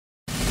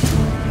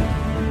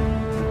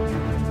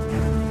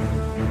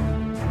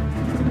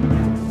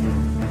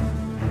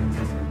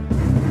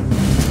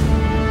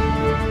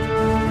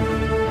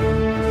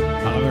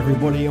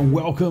everybody and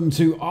welcome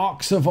to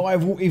ARK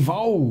Survival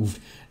Evolved.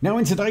 Now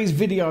in today's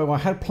video I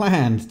had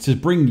planned to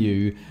bring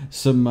you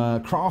some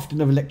crafting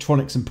of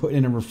electronics and putting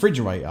in a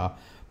refrigerator,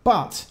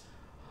 but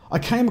I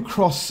came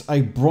across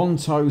a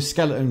Bronto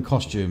skeleton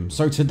costume.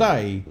 So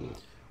today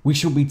we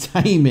shall be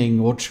taming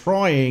or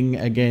trying,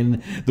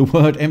 again the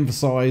word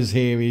emphasised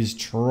here is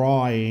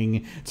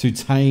trying to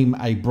tame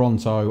a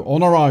Bronto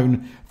on our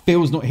own.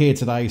 Phil's not here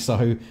today,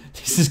 so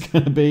this is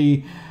going to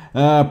be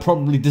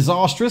probably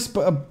disastrous,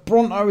 but a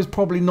Bronto is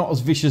probably not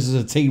as vicious as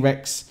a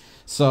T-Rex,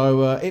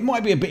 so it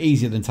might be a bit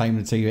easier than taming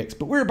a T-Rex,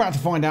 but we're about to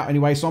find out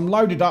anyway. So I'm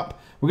loaded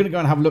up. We're going to go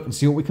and have a look and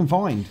see what we can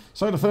find.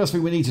 So the first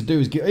thing we need to do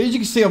is get, as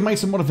you can see, I've made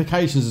some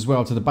modifications as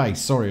well to the base.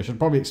 Sorry, I should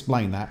probably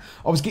explain that.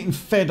 I was getting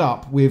fed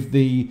up with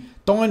the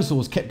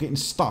dinosaurs kept getting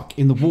stuck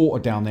in the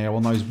water down there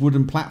on those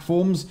wooden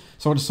platforms,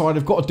 so I decided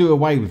I've got to do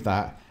away with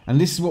that, and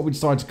this is what we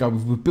decided to go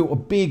with. We've built a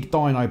big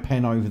dino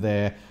pen over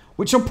there,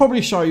 which I'll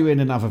probably show you in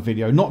another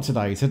video. Not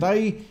today.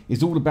 Today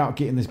is all about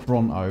getting this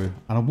Bronto.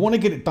 And I want to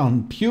get it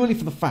done purely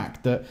for the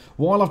fact that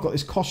while I've got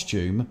this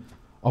costume,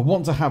 I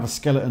want to have a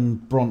skeleton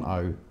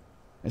Bronto.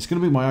 It's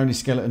going to be my only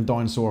skeleton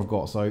dinosaur I've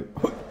got. So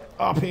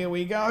up here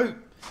we go.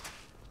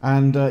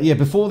 And yeah,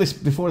 before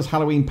this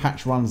Halloween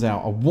patch runs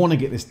out, I want to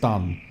get this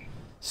done.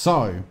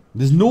 So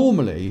there's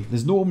normally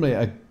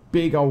a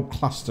big old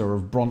cluster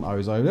of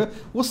Brontos over there.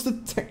 What's the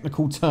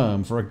technical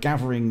term for a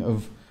gathering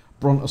of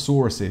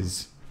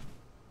Brontosauruses?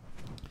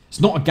 It's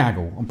not a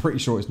gaggle. I'm pretty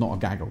sure it's not a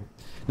gaggle.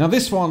 Now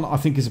this one I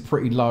think is a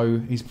pretty low.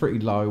 He's pretty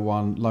low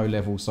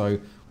level, so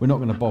we're not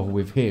going to bother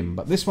with him.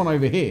 But this one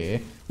over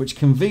here, which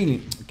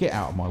convenient, get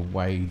out of my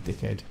way,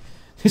 dickhead.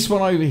 This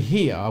one over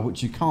here,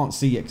 which you can't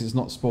see yet because it's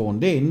not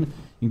spawned in.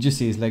 You can just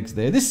see his legs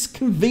there. This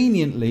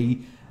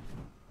conveniently,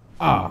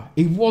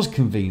 he was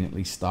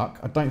conveniently stuck.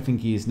 I don't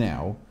think he is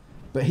now,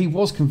 but he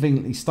was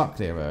conveniently stuck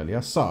there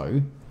earlier.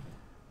 So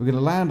we're going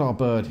to land our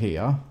bird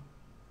here.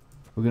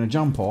 We're going to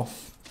jump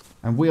off.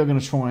 And we are going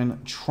to try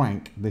and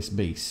trank this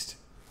beast.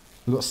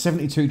 We've got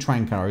 72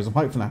 trank arrows. I'm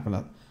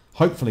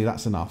hopefully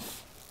that's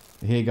enough.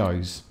 Here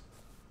goes.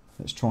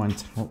 Let's try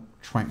and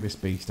trank this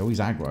beast. Oh, he's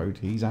aggroed.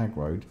 He's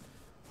aggroed.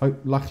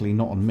 Luckily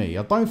not on me.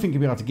 I don't think he'll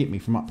be able to get me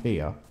from up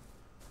here.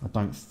 I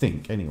don't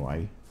think,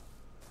 anyway.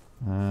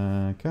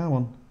 Come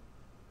on.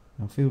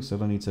 I feel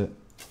so I need to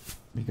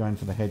be going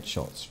for the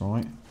headshots,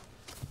 right?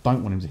 I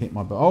don't want him to hit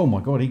my... Oh my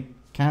god, he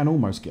can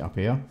almost get up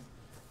here.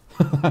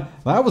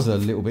 That was a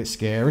little bit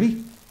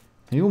scary.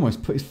 He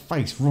almost put his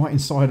face right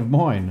inside of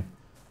mine.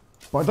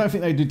 But I don't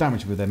think they do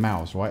damage with their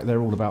mouths, right? They're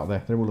all about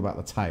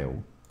the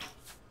tail.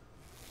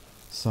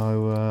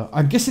 So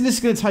I'm guessing this is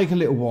going to take a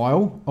little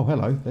while. Oh,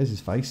 hello. There's his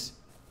face.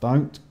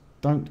 Don't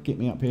get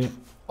me up here.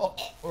 Oh,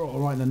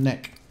 right in the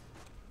neck.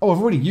 Oh, I've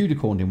already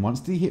unicorned him once.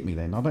 Did he hit me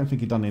then? I don't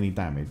think he done any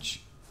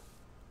damage.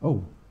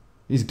 Oh,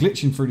 he's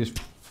glitching through this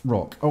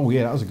rock. Oh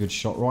yeah, that was a good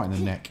shot. Right in the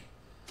neck.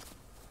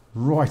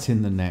 Right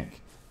in the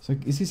neck. So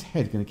is his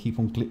head going to keep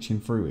on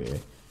glitching through here?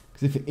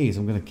 If it is,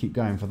 I'm going to keep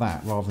going for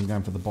that rather than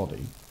going for the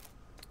body.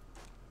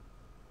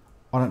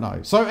 I don't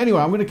know. So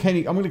anyway, I'm going to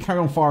carry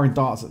on firing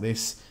darts at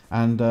this,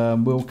 and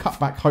we'll cut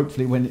back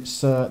hopefully when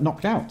it's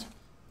knocked out.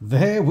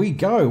 There we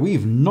go.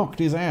 We've knocked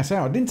his ass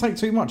out. It didn't take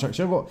too much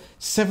actually. I've got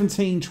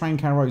 17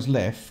 trank arrows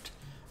left.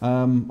 I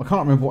can't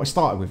remember what I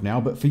started with now,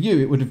 but for you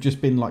it would have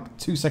just been like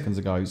 2 seconds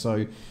ago.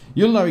 So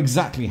you'll know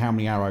exactly how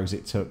many arrows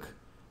it took.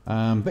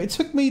 But it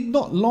took me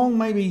not long,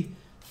 maybe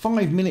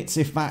 5 minutes,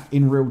 if that,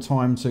 in real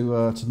time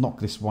to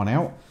knock this one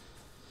out.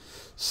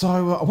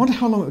 So I wonder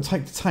how long it would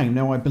take to tame.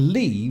 Now I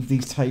believe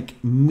these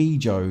take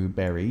Mijo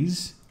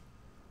berries.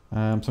 So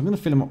I'm going to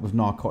fill them up with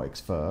narcotics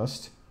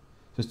first. So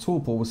his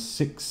torpor was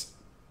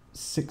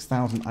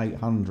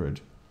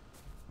 6,800.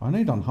 I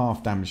only done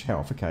half damage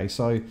health. Okay,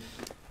 so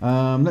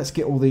let's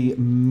get all the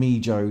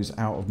Mijos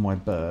out of my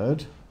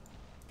bird,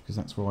 because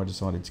that's where I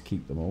decided to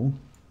keep them all.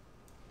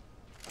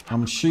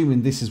 I'm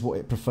assuming this is what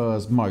it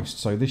prefers most,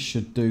 so this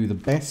should do the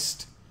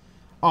best.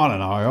 I don't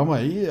know.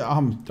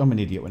 I'm an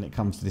idiot when it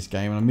comes to this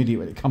game, and I'm an idiot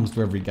when it comes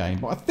to every game.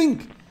 But I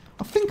think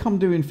I'm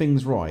doing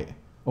things right.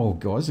 Oh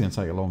god, this is going to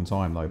take a long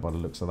time though, by the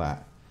looks of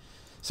that.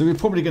 So we're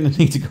probably going to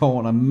need to go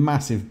on a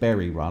massive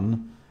berry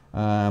run.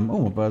 Oh,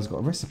 my bird's got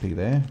a recipe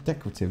there,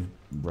 decorative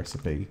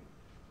recipe.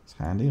 It's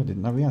handy. I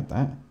didn't know we had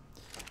that.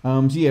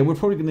 So yeah, we're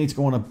probably going to need to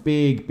go on a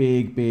big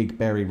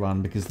berry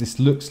run, because this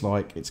looks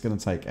like it's going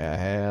to take a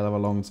hell of a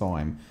long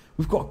time.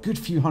 We've got a good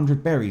few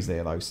hundred berries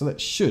there though, so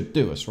that should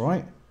do us,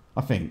 right?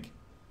 I think.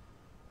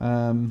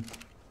 So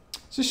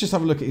let's just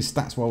have a look at his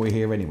stats while we're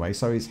here anyway.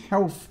 So his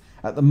health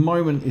at the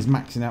moment is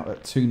maxing out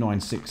at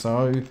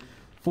 2960.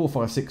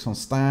 456 on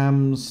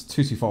stams,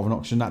 225 on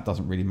oxygen. That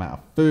doesn't really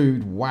matter.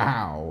 Food,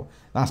 wow,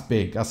 that's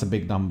big. That's a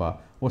big number.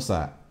 What's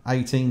that?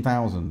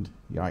 18,000.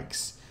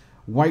 Yikes.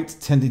 Weight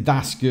tended.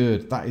 That's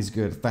good. That is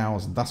good.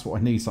 1,000. That's what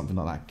I need. Something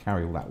like that.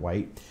 Carry all that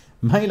weight.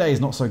 Melee is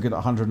not so good at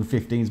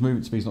 115. His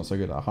movement speed is not so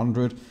good at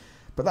 100.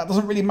 But that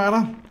doesn't really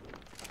matter.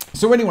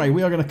 So anyway,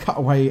 we are going to cut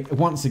away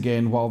once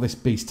again while this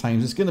beast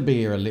tames. It's going to be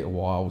here a little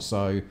while,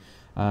 so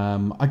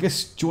I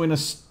guess join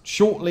us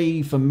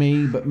shortly for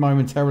me, but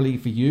momentarily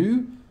for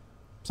you.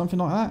 Something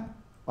like that.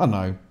 I don't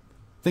know,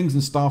 things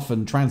and stuff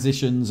and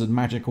transitions and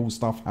magical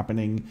stuff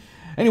happening.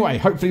 Anyway,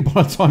 hopefully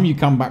by the time you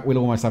come back, we'll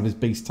almost have this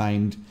beast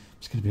tamed.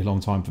 It's going to be a long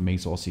time for me,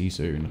 so I'll see you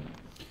soon.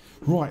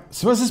 Right,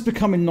 so as it's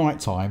becoming night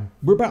time,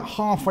 we're about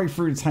halfway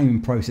through the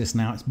taming process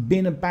now. It's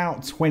been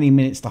about 20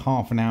 minutes to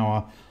half an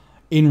hour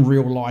in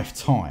real life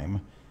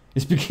time.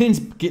 It's beginning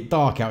to get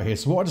dark out here,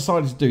 so what I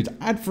decided to do to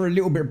add for a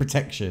little bit of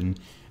protection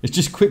is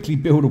just quickly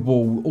build a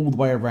wall all the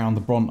way around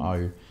the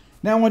Bronto.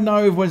 Now I know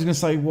everyone's going to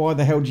say, why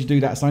the hell did you do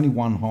that? It's only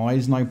one high,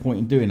 there's no point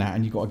in doing that,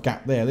 and you've got a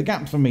gap there. The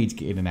gap's for me to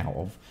get in and out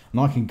of, and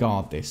I can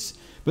guard this.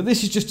 But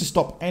this is just to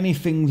stop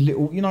anything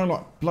little, you know,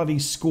 like bloody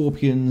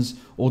scorpions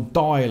or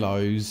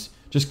dilos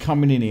just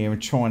coming in here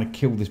and trying to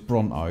kill this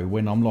Bronto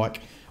when I'm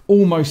like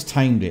almost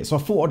tamed it. So I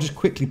thought I'd just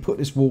quickly put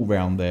this wall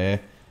round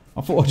there.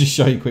 I thought I'd just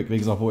show you quickly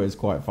because I thought it was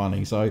quite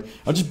funny. So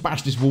I just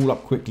bashed this wall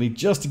up quickly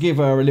just to give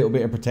her a little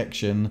bit of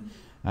protection.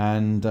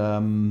 And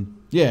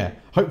yeah,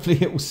 hopefully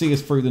it will see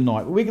us through the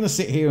night. But we're going to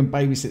sit here and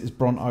babysit this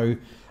Bronto.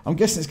 I'm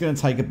guessing it's going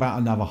to take about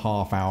another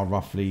half hour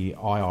roughly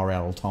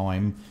IRL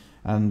time.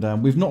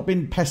 And we've not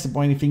been pestered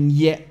by anything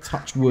yet,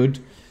 touch wood.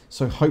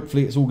 So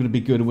hopefully it's all going to be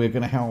good and we're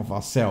going to have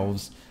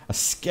ourselves a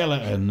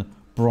skeleton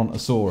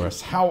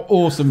Brontosaurus. How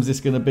awesome is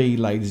this going to be,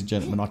 ladies and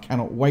gentlemen? I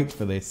cannot wait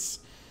for this.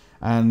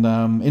 And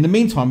in the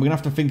meantime, we're going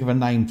to have to think of a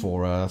name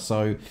for her.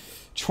 So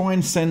try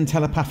and send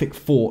telepathic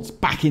thoughts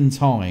back in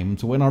time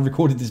to when I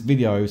recorded this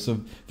video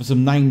for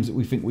some names that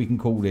we think we can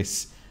call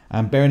this.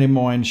 And bearing in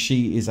mind,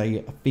 she is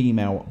a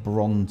female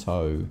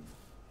Bronto.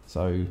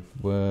 So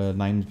were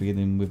names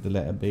beginning with the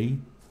letter B?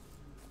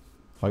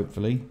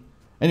 Hopefully.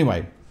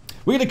 Anyway,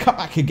 we're going to cut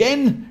back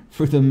again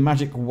through the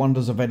magic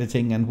wonders of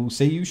editing and we'll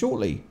see you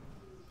shortly.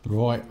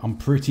 Right, I'm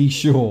pretty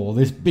sure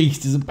this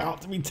beast is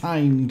about to be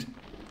tamed.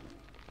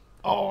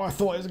 Oh, I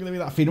thought it was going to be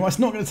that feeding. Well, it's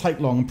not going to take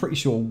long. I'm pretty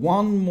sure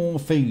one more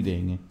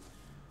feeding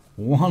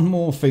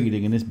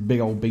and this big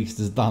old beast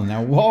is done.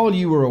 Now, while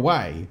you were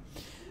away,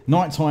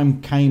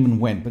 nighttime came and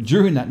went. But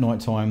during that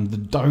nighttime, the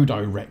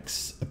Dodo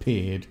Rex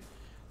appeared.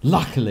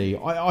 Luckily,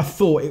 I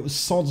thought it was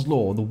sod's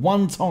law. The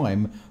one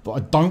time that I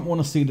don't want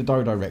to see the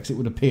Dodo Rex, it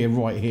would appear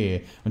right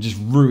here and just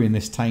ruin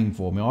this tame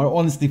for me. I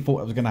honestly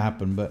thought it was going to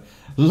happen, but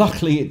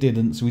luckily it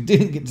didn't. So we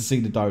didn't get to see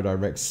the Dodo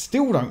Rex.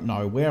 Still don't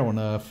know where on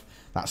earth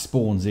that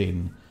spawns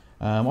in.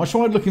 I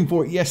tried looking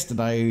for it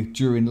yesterday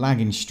during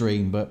lagging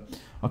stream, but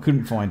I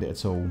couldn't find it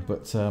at all.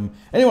 But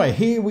anyway,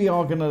 here we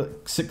are going to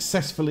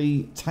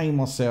successfully tame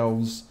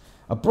ourselves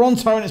a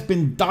Bronto, and it's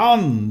been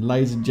done,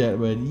 ladies and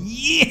gentlemen.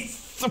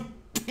 Yes!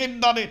 I've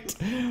done it!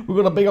 We've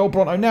got a big old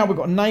Bronto. Now we've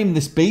got to name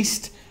this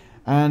beast.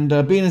 And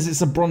being as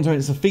it's a Bronto and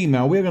it's a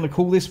female, we're going to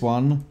call this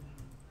one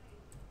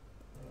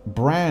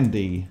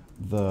Brandy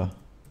the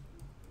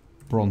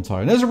Bronto.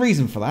 And there's a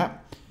reason for that.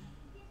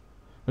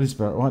 I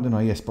don't know.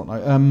 Yes,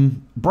 Bronto.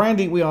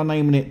 Brandy, we are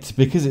naming it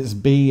because it's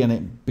B and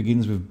it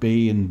begins with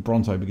B, and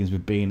Bronto begins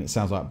with B, and it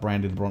sounds like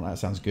Brandy the Bronto. That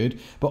sounds good.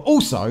 But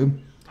also,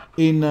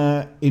 in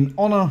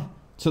honour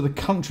to the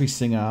country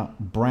singer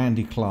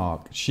Brandy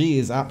Clark, she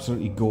is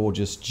absolutely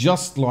gorgeous,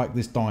 just like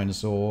this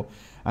dinosaur.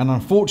 And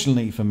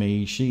unfortunately for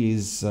me,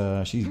 she's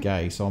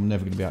gay, so I'm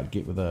never going to be able to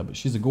get with her. But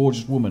she's a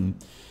gorgeous woman.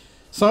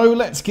 So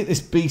let's get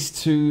this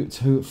beast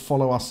to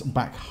follow us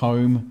back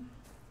home.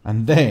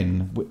 And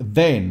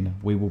then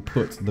we will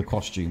put the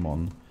costume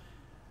on.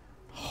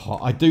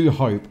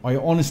 I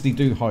honestly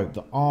do hope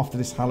that after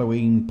this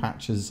Halloween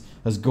patch has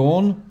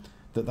gone,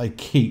 that they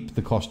keep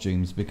the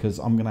costumes, because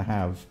I'm going to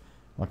have,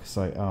 like I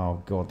say,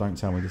 oh God, don't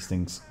tell me this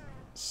thing's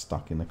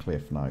stuck in the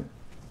cliff. No.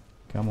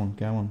 Come on,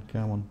 come on,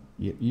 come on.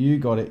 You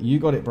got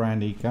it,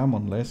 Brandy. Come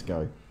on, let's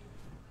go.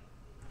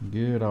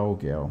 Good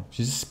old girl.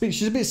 She's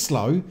a bit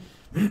slow.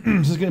 So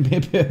it's going to be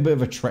a bit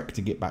of a trek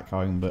to get back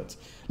home, but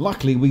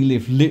luckily we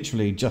live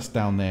literally just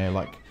down there,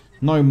 like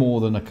no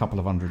more than a couple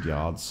of 100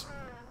 yards.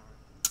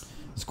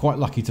 It's quite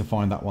lucky to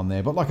find that one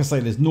there, but like I say,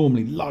 there's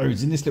normally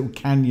loads in this little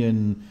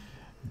canyon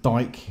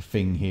dike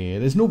thing here.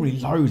 There's normally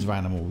loads of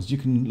animals. You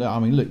can, I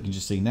mean, look, you can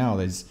just see now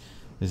there's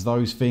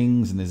those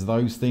things and there's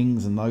those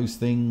things and those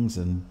things,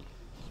 and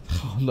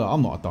oh, look,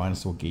 I'm not a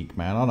dinosaur geek,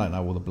 man. I don't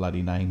know all the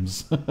bloody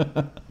names.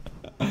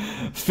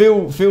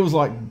 Phil feels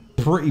like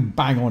pretty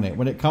bang on it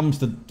when it comes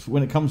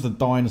to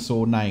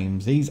dinosaur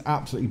names. He's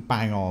absolutely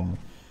bang on.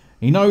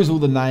 He knows all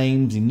the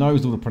names, he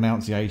knows all the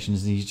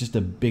pronunciations, and he's just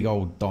a big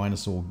old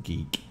dinosaur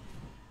geek.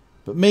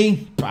 But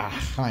me, bah,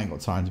 I ain't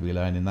got time to be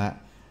learning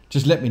that.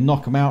 Just let me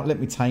knock them out, let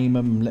me tame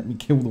them, let me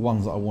kill the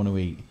ones that I want to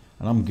eat,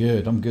 and I'm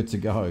good to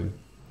go.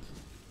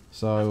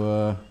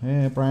 So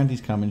yeah,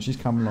 Brandy's coming, she's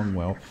coming along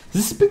well.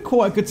 This has been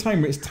quite a good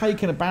tamer. It's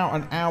taken about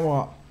an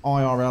hour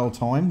IRL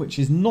time, which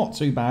is not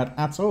too bad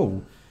at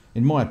all,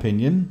 in my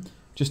opinion.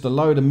 Just a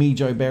load of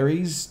Mijo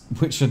berries,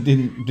 which I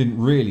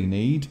didn't really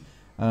need,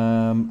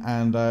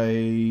 and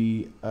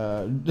I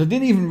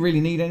didn't even really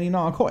need any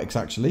narcotics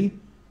actually.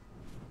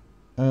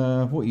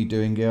 What are you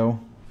doing, girl?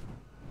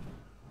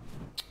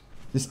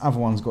 This other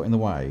one's got in the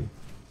way.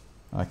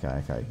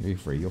 Okay, you're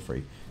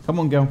free. Come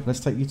on, girl. Let's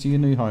take you to your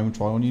new home.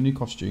 Try on your new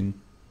costume.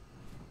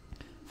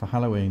 for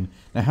Halloween.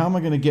 Now, how am I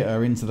going to get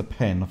her into the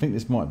pen? I think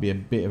this might be a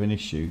bit of an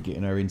issue,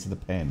 getting her into the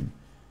pen.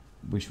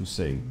 We shall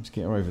see. Let's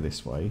get her over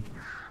this way.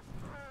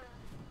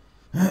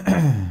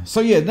 So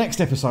yeah,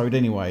 next episode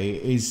anyway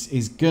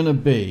is going to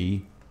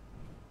be,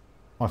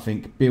 I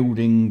think,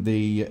 building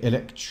the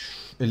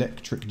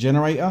electric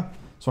generator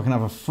so I can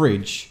have a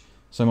fridge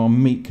so my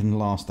meat can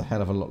last a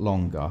hell of a lot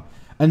longer.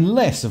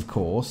 Unless, of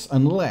course,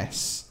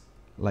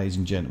 ladies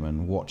and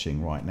gentlemen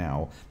watching right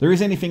now, there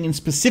is anything in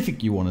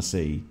specific you want to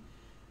see.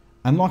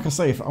 And like I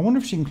say, I wonder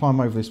if she can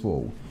climb over this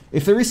wall.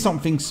 If there is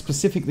something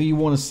specific that you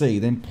want to see,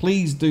 then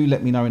please do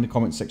let me know in the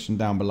comment section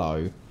down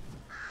below.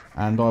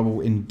 And I will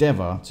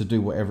endeavour to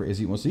do whatever it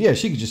is you want to see. Yeah,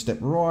 she could just step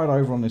right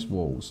over on this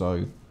wall.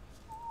 So,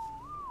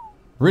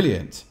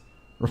 brilliant.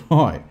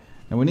 Right.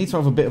 Now we need to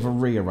have a bit of a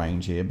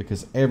rearrange here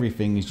because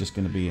everything is just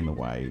going to be in the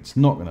way. It's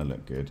not going to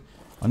look good.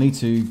 I need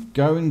to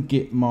go and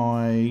get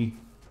my...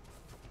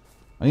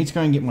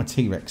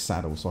 T-Rex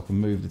saddle so I can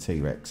move the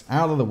T-Rex.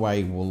 Out of the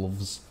way,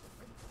 wolves.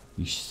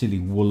 You silly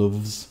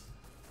wolves.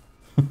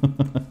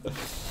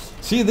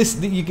 See,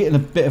 you're getting a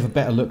bit of a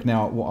better look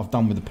now at what I've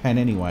done with the pen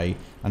anyway.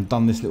 And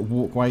done this little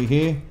walkway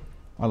here.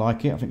 I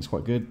like it. I think it's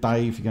quite good.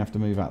 Dave, you're going to have to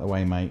move out of the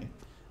way, mate.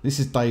 This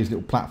is Dave's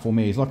little platform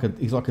here. He's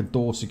like a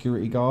door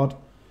security guard.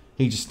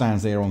 He just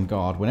stands there on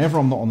guard. Whenever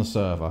I'm not on the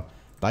server,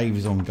 Dave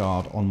is on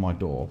guard on my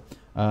door.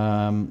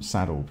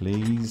 Saddle,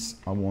 please.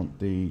 I want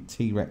the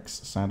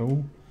T-Rex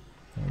saddle.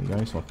 There we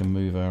go, so I can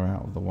move her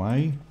out of the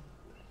way.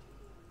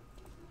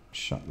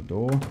 Shut the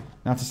door.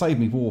 Now, to save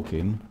me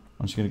walking,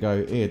 I'm just going to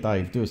go, here,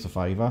 Dave, do us a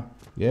favour.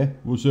 Yeah?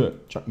 What's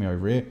it? Chuck me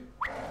over here.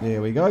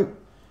 There we go.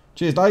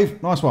 Cheers,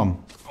 Dave. Nice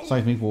one.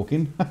 Save me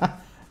walking.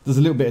 There's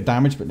a little bit of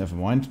damage, but never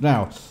mind.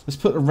 Now, let's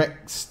put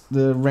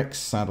the Rex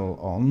saddle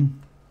on.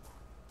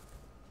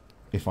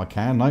 If I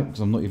can. No,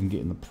 because I'm not even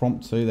getting the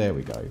prompt to. There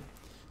we go.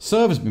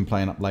 Server's been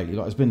playing up lately.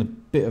 Like, there's been a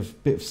bit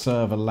of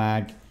server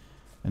lag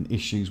and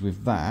issues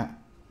with that.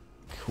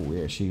 Cool,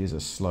 yeah, she is a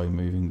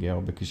slow-moving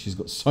girl because she's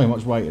got so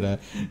much weight in her.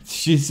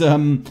 She's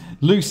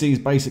Lucy's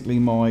basically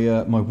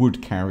my my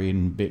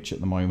wood-carrying bitch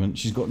at the moment.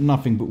 She's got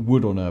nothing but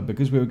wood on her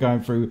because we were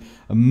going through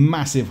a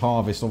massive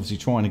harvest, obviously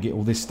trying to get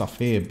all this stuff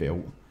here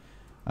built.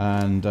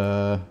 And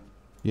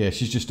yeah,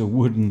 she's just a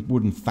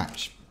wooden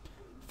thatch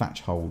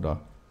holder.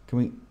 Can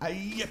we?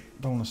 Yep,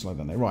 don't want to slow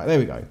down there. Right, there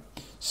we go.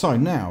 So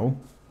now,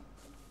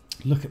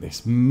 look at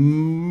this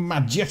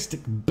majestic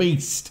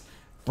beast,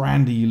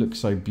 Brandy. You look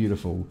so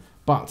beautiful,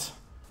 but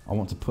I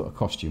want to put a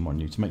costume on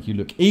you to make you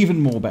look even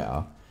more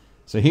better.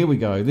 So here we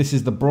go. This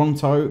is the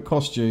Bronto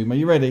costume. Are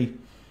you ready?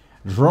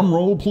 Drum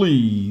roll,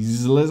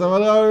 please. Let's have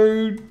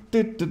a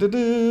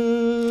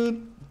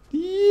go.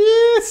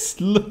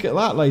 Yes! Look at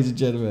that, ladies and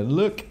gentlemen.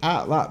 Look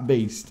at that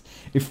beast.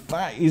 If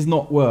that is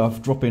not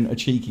worth dropping a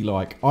cheeky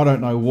like, I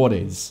don't know what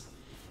is.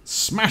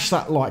 Smash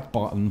that like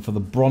button for the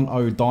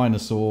Bronto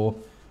dinosaur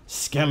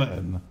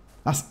skeleton.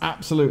 That's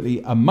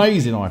absolutely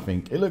amazing, I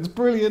think. It looks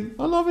brilliant.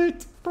 I love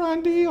it.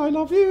 Brandy, I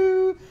love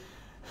you.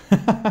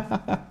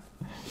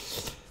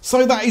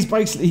 So that is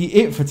basically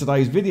it for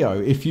today's video.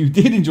 If you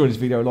did enjoy this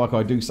video, like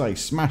I do say,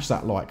 smash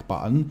that like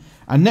button.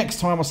 And next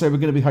time I say we're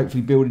going to be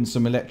hopefully building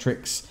some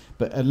electrics.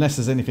 But unless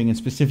there's anything in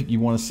specific you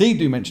want to see,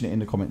 do mention it in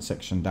the comment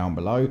section down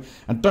below.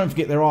 And don't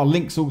forget there are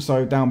links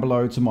also down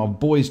below to my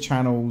boys'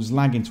 channels,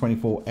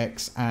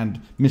 Lagging24X and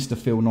Mr.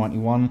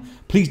 Phil91.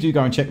 Please do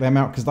go and check them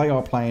out because they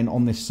are playing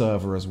on this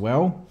server as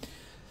well.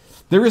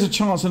 There is a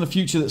chance in the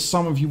future that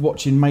some of you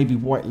watching may be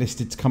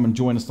whitelisted to come and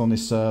join us on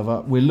this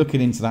server. We're looking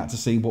into that to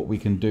see what we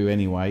can do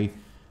anyway.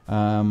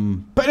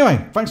 But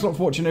anyway, thanks a lot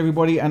for watching,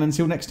 everybody. And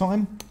until next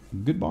time,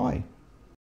 goodbye.